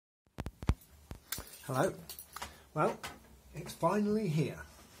Hello. Well, it's finally here.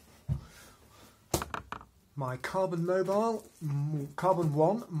 My Carbon Mobile, Carbon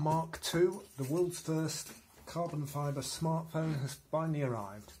 1 Mark II, the world's first carbon fibre smartphone, has finally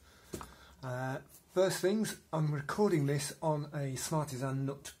arrived. First things, I'm recording this on a Smartisan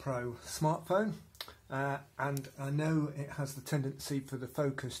Nut Pro smartphone, and I know it has the tendency for the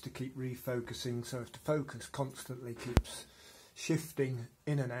focus to keep refocusing, so if the focus constantly keeps shifting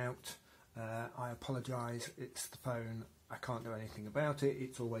in and out, I apologise, it's the phone, I can't do anything about it,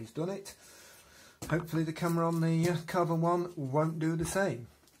 it's always done it. Hopefully the camera on the Carbon 1 won't do the same.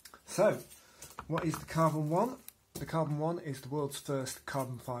 So, what is the Carbon 1? The Carbon 1 is the world's first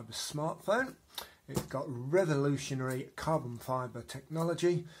carbon fibre smartphone. It's got revolutionary carbon fibre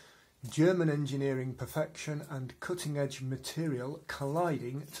technology, German engineering perfection and cutting-edge material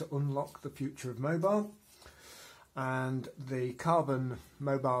colliding to unlock the future of mobile. And the Carbon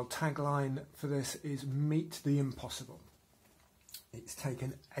Mobile tagline for this is "Meet the Impossible." It's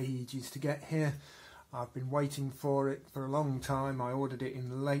taken ages to get here. I've been waiting for it for a long time. I ordered it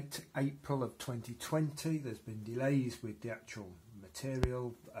in late April of 2020. There's been delays with the actual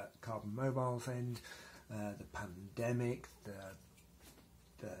material at Carbon Mobile's end. The pandemic,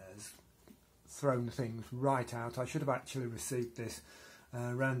 there's thrown things right out. I should have actually received this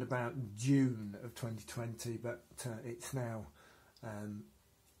around about June of 2020, but it's now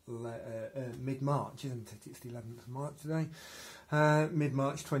mid-March, isn't it? It's the 11th of March today.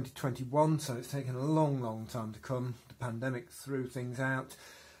 Mid-March 2021, so it's taken a long time to come. The pandemic threw things out.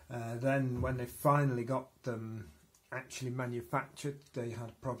 Then when they finally got them actually manufactured, they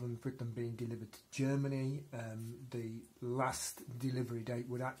had problems with them being delivered to Germany. The last delivery date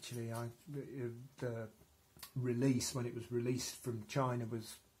would actually, the release, when it was released from China,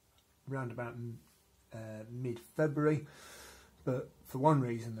 was around about mid-February. But for one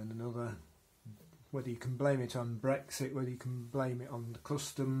reason and another, whether you can blame it on Brexit, whether you can blame it on the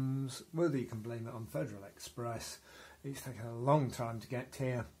customs, whether you can blame it on Federal Express, it's taken a long time to get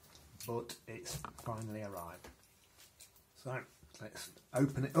here, but it's finally arrived. So let's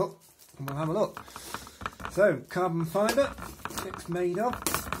open it up and we'll have a look. So, carbon fibre it's made of,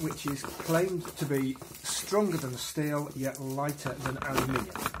 which is claimed to be stronger than steel yet lighter than aluminium.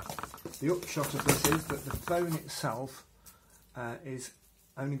 The upshot of this is that the phone itself is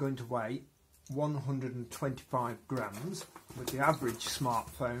only going to weigh 125 grams, with the average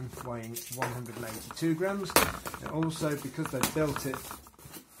smartphone weighing 182 grams. And also, because they've built it,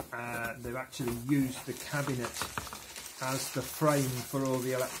 they've actually used the cabinet as the frame for all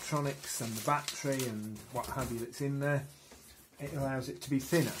the electronics and the battery and what have you that's in there. It allows it to be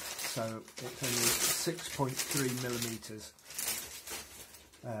thinner, so it's only 6.3 millimetres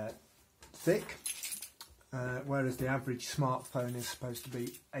thick. Whereas the average smartphone is supposed to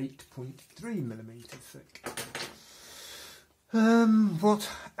be 8.3 millimetres thick. What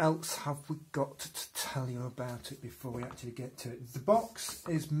else have we got to tell you about it before we actually get to it? The box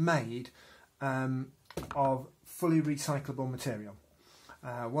is made of fully recyclable material.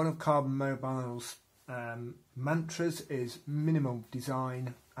 One of Carbon Mobile's mantras is minimal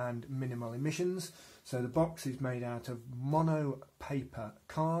design and minimal emissions. So the box is made out of mono paper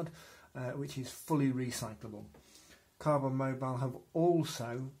card, which is fully recyclable. Carbon Mobile have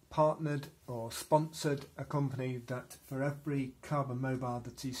also partnered or sponsored a company that for every Carbon Mobile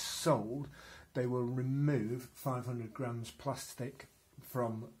that is sold, they will remove 500 grams plastic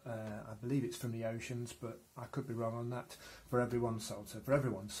from, I believe it's from the oceans, but I could be wrong on that, for everyone sold. So for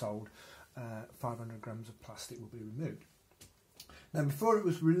everyone sold, 500 grams of plastic will be removed. Now, before it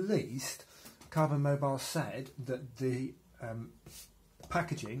was released, Carbon Mobile said that the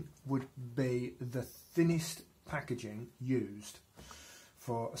packaging would be the thinnest packaging used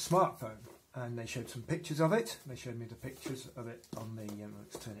for a smartphone, and they showed some pictures of it. They showed me the pictures of it on the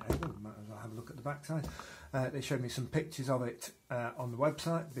let's turn it over, might as well have a look at the backside. They showed me some pictures of it on the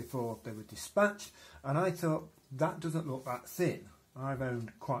website before they were dispatched, and I thought, that doesn't look that thin. I've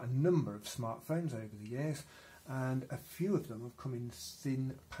owned quite a number of smartphones over the years, and a few of them have come in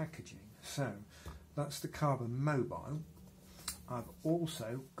thin packaging. So that's the Carbon Mobile. I've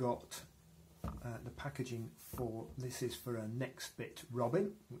also got the packaging for, this is for a Nextbit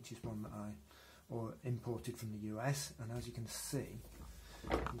Robin, which is one that I imported from the US, and as you can see,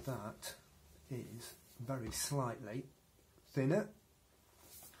 that is very slightly thinner.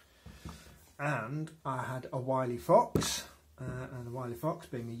 And I had a Wiley Fox, and the Wiley Fox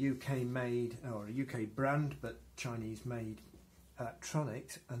being a UK made, or a UK brand, but Chinese made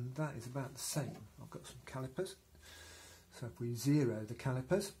electronics, and that is about the same. I've got some calipers. So if we zero the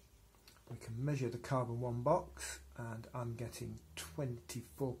calipers, we can measure the Carbon 1 box, and I'm getting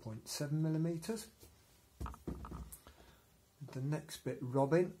 24.7 millimetres. the next bit,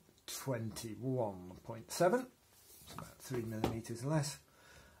 Robin, 21.7, it's about 3mm less,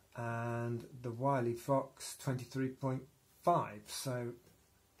 and the Wily Fox, 23.5, so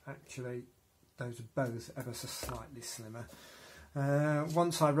actually those are both ever so slightly slimmer.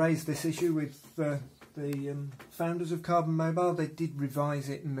 Once I raised this issue with the founders of Carbon Mobile, they did revise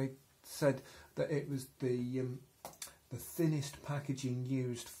it, and they said that it was the thinnest packaging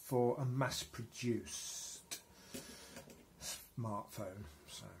used for a mass-produced smartphone.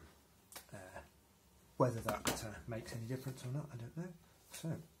 So whether that makes any difference or not, I don't know. So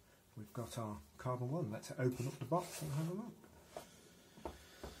we've got our Carbon 1. Let's open up the box and have a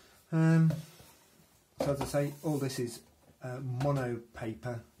look. So as I say, all this is mono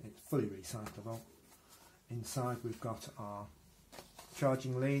paper. It's fully recyclable. Inside we've got our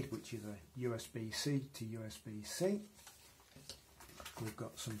charging lead, which is a USB-C to USB-C. We've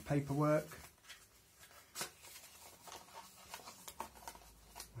got some paperwork.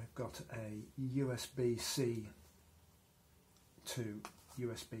 We've got a USB-C to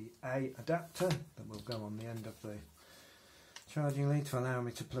USB-A adapter that will go on the end of the charging lead to allow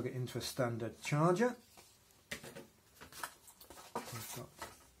me to plug it into a standard charger. We've got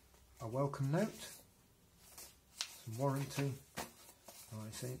a welcome note, some warranty.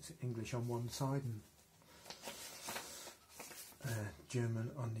 I see it's English on one side and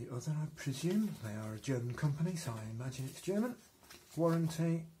German on the other, I presume. They are a German company, so I imagine it's German.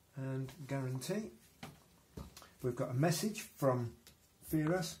 Warranty and guarantee. We've got a message from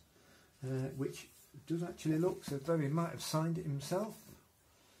Fibre, which does actually look as though he might have signed it himself.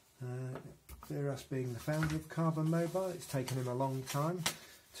 Fibre being the founder of Carbon Mobile, it's taken him a long time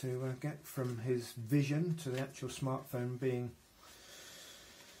to get from his vision to the actual smartphone being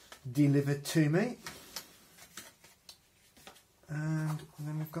delivered to me. And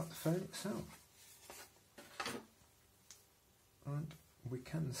then we've got the phone itself. And we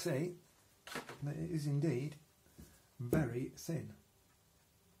can see that it is indeed very thin.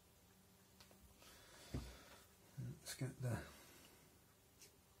 Let's get the...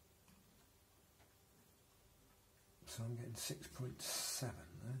 So I'm getting 6.7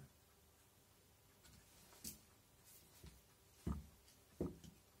 there.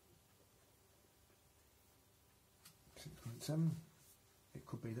 6.7. It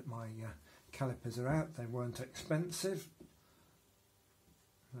could be that my calipers are out, they weren't expensive.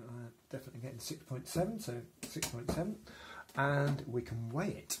 Definitely getting 6.7, so 6.7. And we can weigh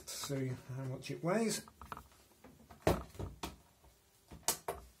it to see how much it weighs.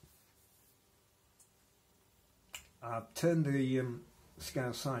 I've turned the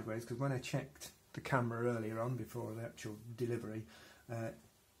scale sideways because when I checked the camera earlier on before the actual delivery,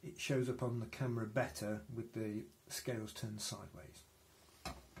 it shows up on the camera better with the scales turned sideways.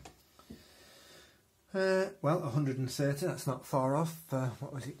 Well, 130, that's not far off.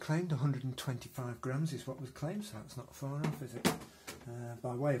 What was it claimed? 125 grams is what was claimed, so that's not far off, is it?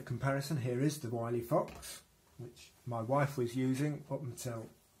 By way of comparison, here is the Wily Fox, which my wife was using up until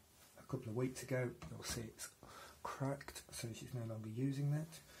a couple of weeks ago. You'll see it's cracked, so she's no longer using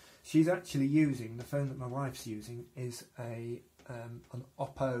that. She's actually using, the phone that my wife's using is an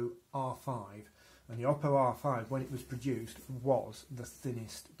Oppo R5, and the Oppo R5, when it was produced, was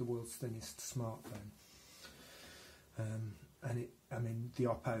the world's thinnest smartphone. And it, I mean, the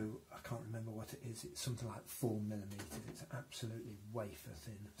Oppo, I can't remember what it is, it's something like 4mm, it's absolutely wafer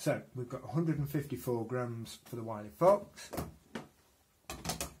thin. So we've got 154 grams for the Wily Fox.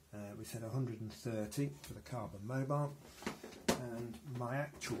 We said 130 for the Carbon Mobile, and my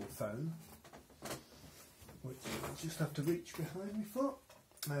actual phone, which I'll just have to reach behind me for,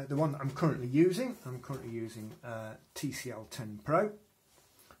 the one that I'm currently using TCL 10 Pro,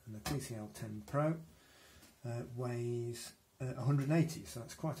 and the TCL 10 Pro weighs 180, so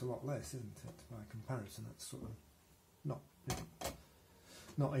that's quite a lot less, isn't it, by comparison? That's sort of not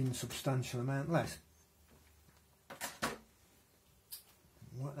an insubstantial amount less.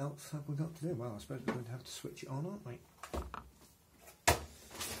 What else have we got to do? Well, I suppose we're going to have to switch it on, aren't we?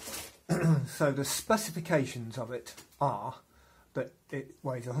 So the specifications of it are that it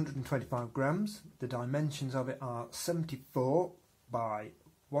weighs 125 grams. The dimensions of it are 74 by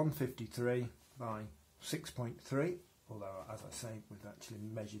 153 by 6.3. Although, as I say, we've actually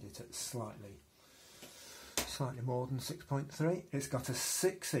measured it at slightly more than 6.3. It's got a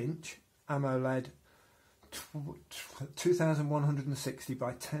 6-inch AMOLED 2160 by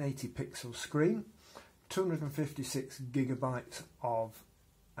 1080 pixel screen, 256 gigabytes of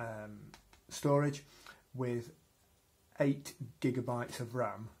storage with 8 gigabytes of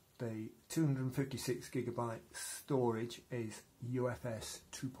RAM. The 256 gigabyte storage is UFS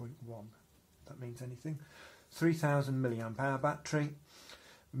 2.1. If that means anything. 3000 milliamp hour battery,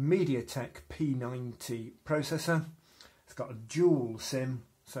 MediaTek P90 processor. It's got a dual SIM,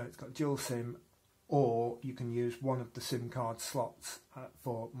 so it's got dual SIM, or you can use one of the SIM card slots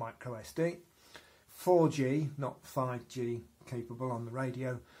for micro SD. 4G, not 5G capable on the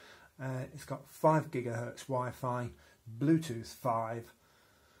radio. It's got 5 GHz Wi-Fi, Bluetooth 5,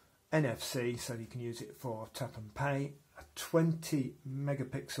 NFC, so you can use it for tap and pay, a 20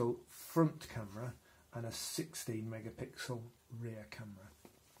 megapixel front camera and a 16 megapixel rear camera.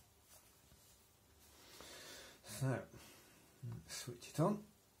 So, let's switch it on.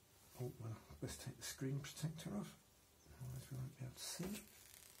 Oh, well, let's take the screen protector off, otherwise we won't be able to see it.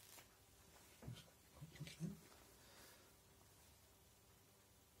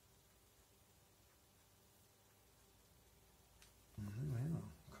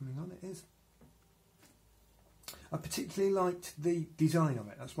 Coming on, it is. I particularly liked the design of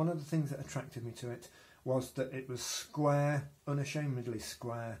it. That's one of the things that attracted me to it, was that it was square, unashamedly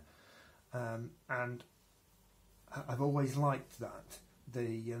square, and I've always liked that.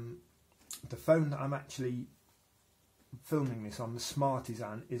 The phone that I'm actually filming this on, the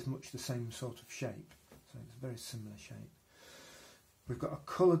Smartisan, is much the same sort of shape, so it's a very similar shape. We've got a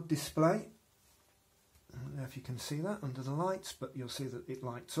coloured display. I don't know if you can see that under the lights, but you'll see that it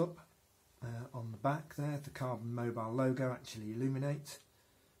lights up on the back there. The Carbon Mobile logo actually illuminates.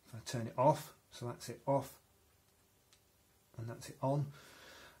 If I turn it off, so that's it off, and that's it on.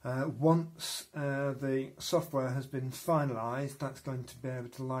 Once the software has been finalised, that's going to be able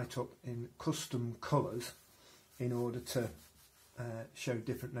to light up in custom colours in order to show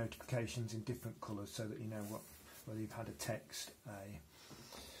different notifications in different colours, so that you know whether you've had a text,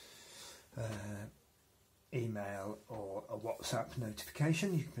 email or a WhatsApp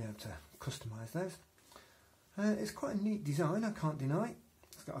notification. You can be able to customise those. It's quite a neat design, I can't deny.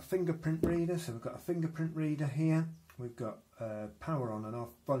 It's got a fingerprint reader, so we've got a fingerprint reader here. We've got power on and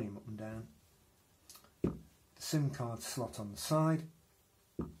off, volume up and down. The SIM card slot on the side.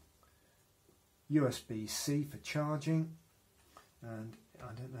 USB-C for charging. And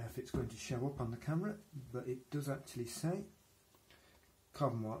I don't know if it's going to show up on the camera, but it does actually say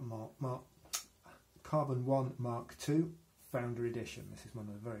Carbon 1 Mark II Founder Edition. This is one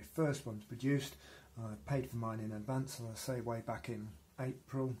of the very first ones produced. I paid for mine in advance, as I say, way back in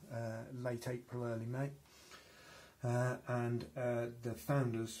April, late April, early May. And the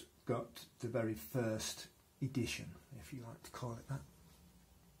founders got the very first edition, if you like to call it that.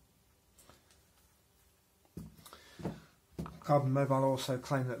 Carbon Mobile also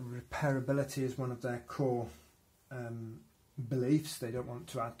claim that repairability is one of their core beliefs. They don't want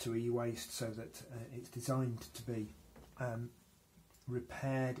to add to e-waste, so that it's designed to be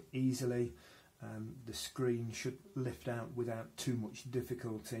repaired easily. The screen should lift out without too much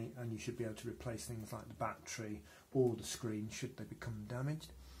difficulty, and you should be able to replace things like the battery or the screen should they become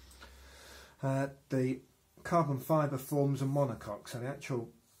damaged. The carbon fibre forms a monocoque, so the actual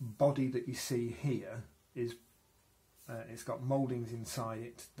body that you see here is it's got mouldings inside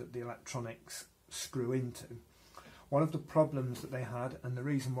it that the electronics screw into. One of the problems that they had, and the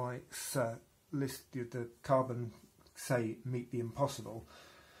reason why it's listed the carbon say meet the impossible,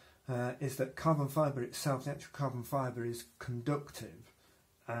 is that carbon fibre itself, the actual carbon fibre, is conductive,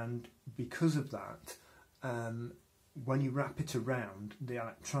 and because of that, when you wrap it around the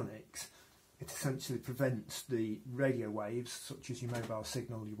electronics, it essentially prevents the radio waves, such as your mobile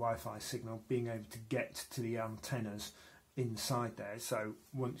signal, your Wi-Fi signal, being able to get to the antennas inside there. So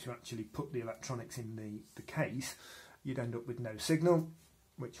once you actually put the electronics in the case, you'd end up with no signal,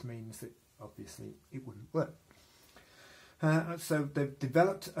 which means that obviously it wouldn't work. So they've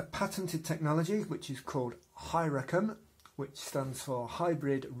developed a patented technology which is called HyRECM, which stands for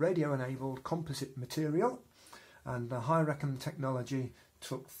Hybrid Radio Enabled Composite Material, and the HyRECM technology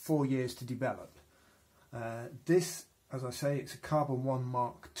took 4 years to develop. This, as I say, it's a Carbon 1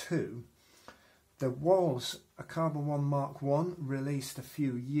 Mark II. There was a Carbon 1 Mark I released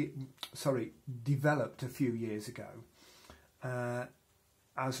developed a few years ago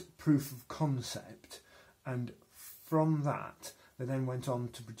as proof of concept, and from that they then went on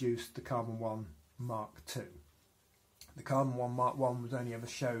to produce the Carbon 1 Mark II. The Carbon 1 Mark I was only ever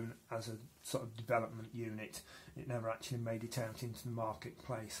shown as a sort of development unit. It never actually made it out into the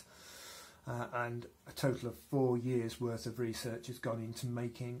marketplace. And a total of 4 years worth of research has gone into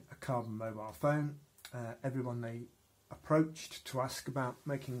making a carbon mobile phone. Everyone they approached to ask about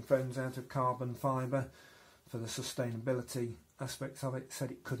making phones out of carbon fibre for the sustainability aspects of it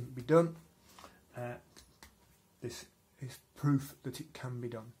said it couldn't be done. This is proof that it can be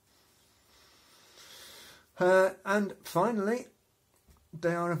done. And finally,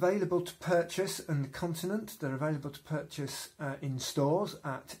 They are available to purchase in the continent. They're available to purchase in stores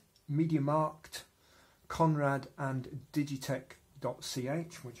at MediaMarkt, Conrad and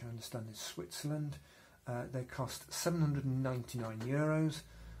Digitech.ch, which I understand is Switzerland. They cost €799.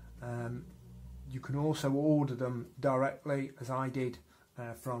 You can also order them directly, as I did,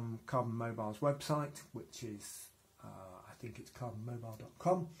 from Carbon Mobile's website, which is, I think it's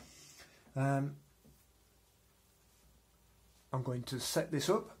carbonmobile.com. I'm going to set this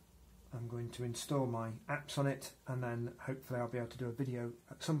up. I'm going to install my apps on it, and then hopefully I'll be able to do a video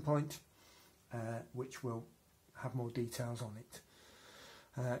at some point which will have more details on it.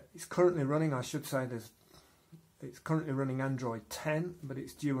 It's currently running, I should say, it's currently running Android 10, but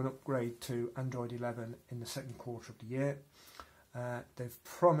it's due an upgrade to Android 11 in the second quarter of the year. They've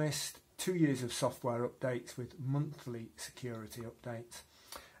promised 2 years of software updates with monthly security updates,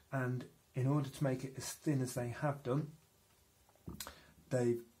 and in order to make it as thin as they have done,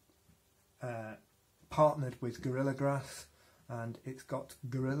 they've partnered with Gorilla Glass, and it's got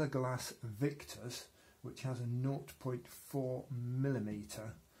Gorilla Glass Victus, which has a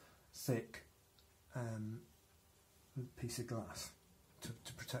 0.4mm thick piece of glass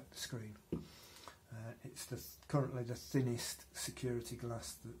to protect the screen. It's currently the thinnest security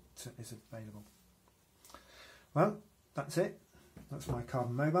glass that is available. Well, that's it. That's my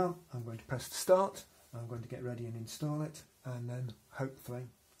Carbon Mobile. I'm going to press the start. I'm going to get ready and install it, and then hopefully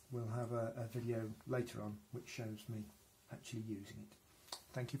we'll have a video later on which shows me actually using it.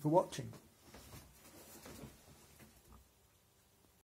 Thank you for watching.